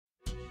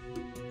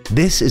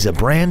This is a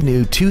brand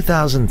new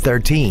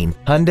 2013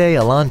 Hyundai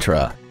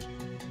Elantra.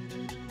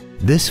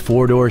 This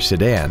four-door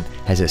sedan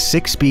has a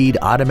 6-speed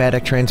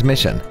automatic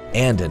transmission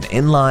and an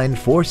inline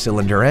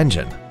 4-cylinder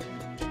engine.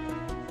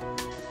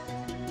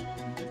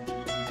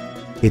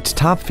 Its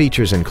top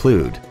features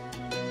include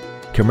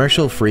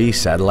commercial-free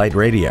satellite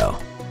radio,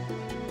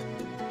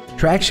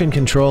 traction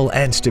control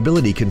and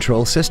stability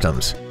control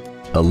systems,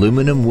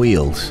 aluminum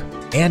wheels,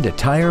 and a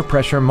tire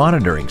pressure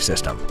monitoring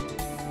system.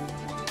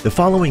 The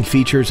following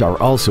features are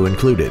also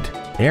included: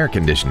 air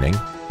conditioning,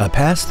 a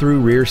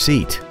pass-through rear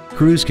seat,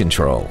 cruise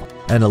control,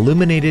 an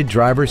illuminated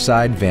driver's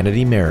side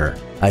vanity mirror,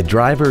 a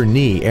driver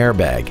knee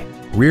airbag,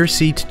 rear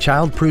seat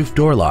child-proof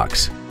door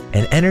locks,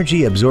 an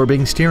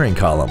energy-absorbing steering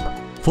column,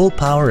 full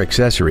power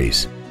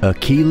accessories, a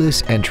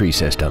keyless entry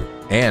system,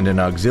 and an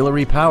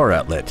auxiliary power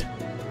outlet.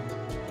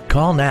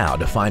 Call now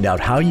to find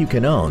out how you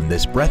can own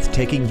this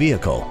breathtaking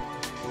vehicle.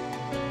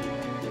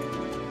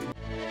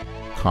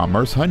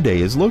 Commerce Hyundai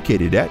is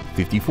located at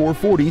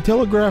 5440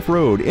 Telegraph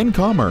Road in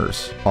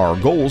Commerce. Our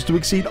goal is to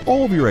exceed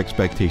all of your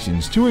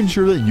expectations to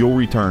ensure that you'll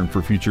return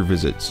for future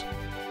visits.